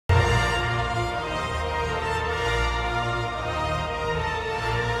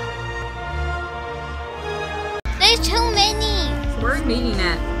There's too many. So where are we meeting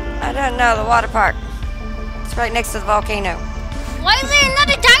at? I don't know, the water park. It's right next to the volcano. Why is there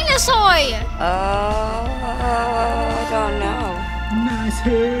another dinosaur? I don't know. Nice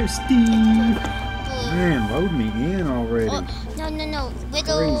hair, Steve. Man, load me in already. Oh, no.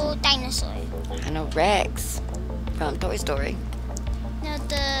 Little dinosaur. I know Rex from Toy Story. No,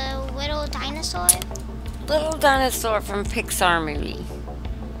 the little dinosaur. Little dinosaur from Pixar movie.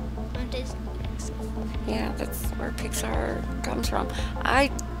 From Disney. Yeah, that's where Pixar comes from. I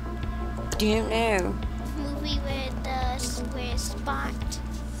don't know. Movie where Spot.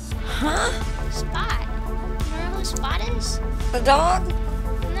 Huh? Spot. Remember who Spot is? The dog?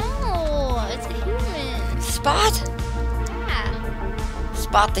 No, it's a human. Spot? Yeah.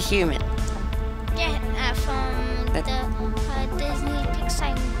 Spot the human. Yeah, from the Disney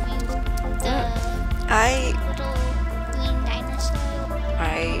Pixar movie. The little green dinosaur.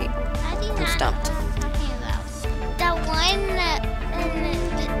 I think I'm stumped. What I'm talking about.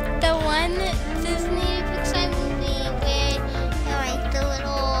 The one Disney Pixar movie where like the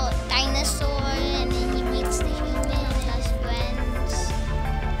little dinosaur and then he meets the human as friends.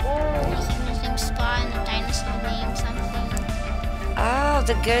 The human's named Spot and the dinosaur named something. Oh,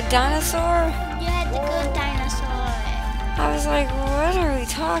 the good dinosaur? Yeah, the good dinosaur. I was like, what are we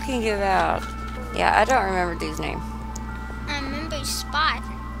talking about? Yeah, I don't remember dude's name. I remember Spot.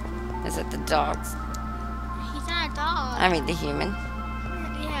 Is it the dog's? He's not a dog. I mean, the human.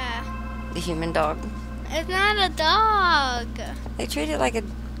 Yeah. The human dog. It's not a dog. They treat it like a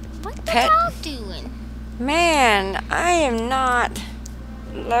What's the pet. dog doing? Man, I am not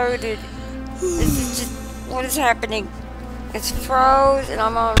loaded. This is just, what is happening? It's froze and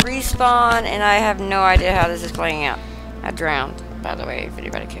I'm on respawn and I have no idea how this is playing out. I drowned, by the way, if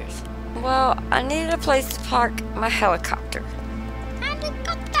anybody cares. Well, I needed a place to park my helicopter.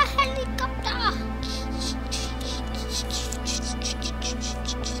 Helicopter.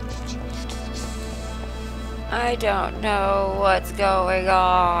 I don't know what's going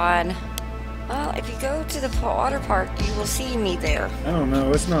on. Well, if you go to the water park, you will see me there. I don't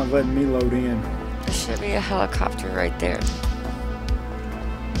know. It's not letting me load in. There should be a helicopter right there.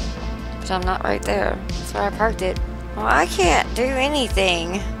 But I'm not right there. That's where I parked it. Well, I can't do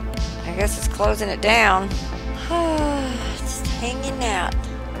anything. I guess it's closing it down. Just hanging out.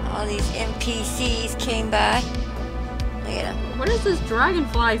 All these NPCs came by. Look at them. What is this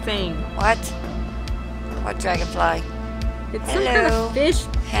dragonfly thing? What? What dragonfly? It's some kind Hello. of fish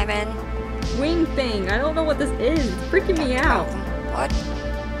Hammond. wing thing. I don't know what this is. It's freaking me out. What?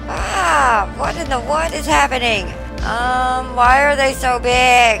 Ah! What in the what is happening? Why are they so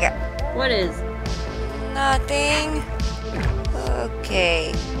big? What is? Nothing.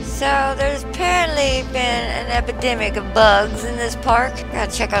 Okay. So there's apparently been an epidemic of bugs in this park.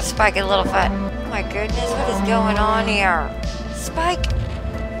 Gotta check out Spike and Littlefoot. Oh my goodness, what is going on here? Spike?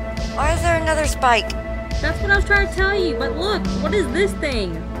 Why is there another Spike? That's what I was trying to tell you. But look, what is this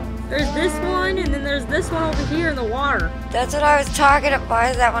thing? There's this one, and then there's this one over here in the water. That's what I was talking about. Why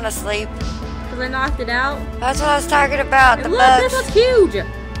is that one asleep? Because I knocked it out. That's what I was talking about. And The look, bugs. this one's huge.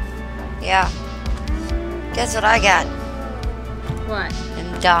 Yeah. Guess what I got? What?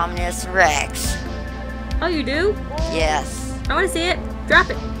 Indominus Rex. Oh, you do? Yes. I want to see it. Drop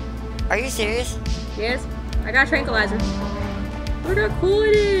it. Are you serious? Yes. I got a tranquilizer. Look how cool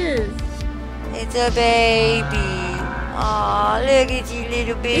it is. It's a baby. Aw, look at you,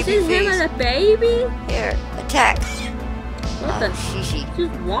 little baby This is him face. as a baby? Here, attack. What the? Shishi.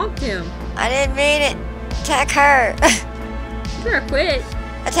 Just wonked him. I didn't mean it. Attack her. You better quit.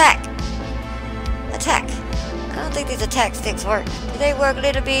 Attack. Attack. I don't think these attack sticks work. Do they work,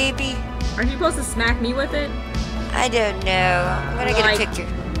 little baby? Are you supposed to smack me with it? I don't know. I'm gonna get a picture.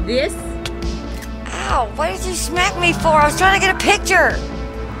 This? Ow, what did you smack me for? I was trying to get a picture.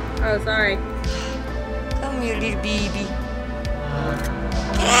 Oh, sorry. Come here, little baby.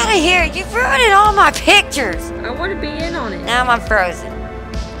 Get out of here. You've ruined all my pictures. I want to be in on it. Now I'm frozen.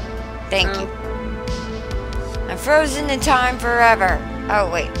 Thank you. I'm frozen in time forever. Oh,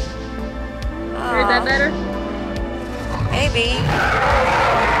 wait. Is that better? Maybe.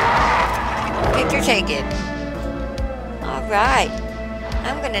 Picture taken. Alright.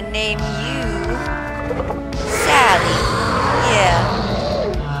 I'm gonna name you Sally. Yeah.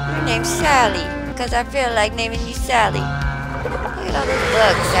 Your name's Sally. Because I feel like naming you Sally. Look at all those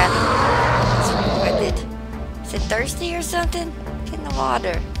bugs, Sally. What's wrong with it? Is it thirsty or something? Get in the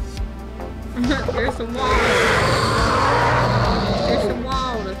water. There's some water. There's some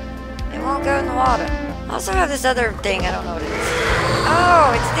water. It won't go in the water. I also have this other thing, I don't know what it is.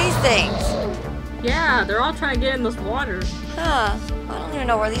 Oh, it's these things. Yeah, they're all trying to get in this water. Huh. I don't even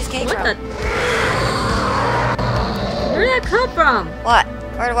know where these came What from. the? Where did that come from? What?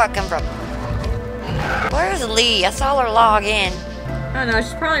 Where did what come from? Where's Lee? I saw her log in. I don't know,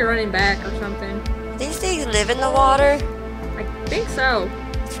 she's probably running back or something. These things live in the water? I think so.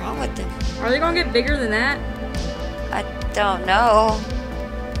 What's wrong with them? Are they gonna get bigger than that? I don't know.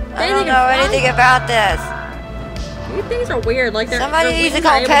 I They don't can know fly? anything about this. These things are weird. Like Somebody their needs to wings are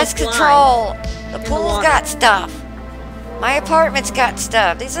call able pest fly. control. The the pool's water. got stuff. My apartment's got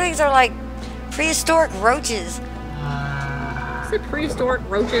stuff. These things are like prehistoric roaches. Is it prehistoric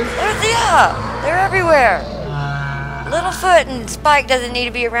roaches? Yeah, they're everywhere. Littlefoot and Spike doesn't need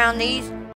to be around these.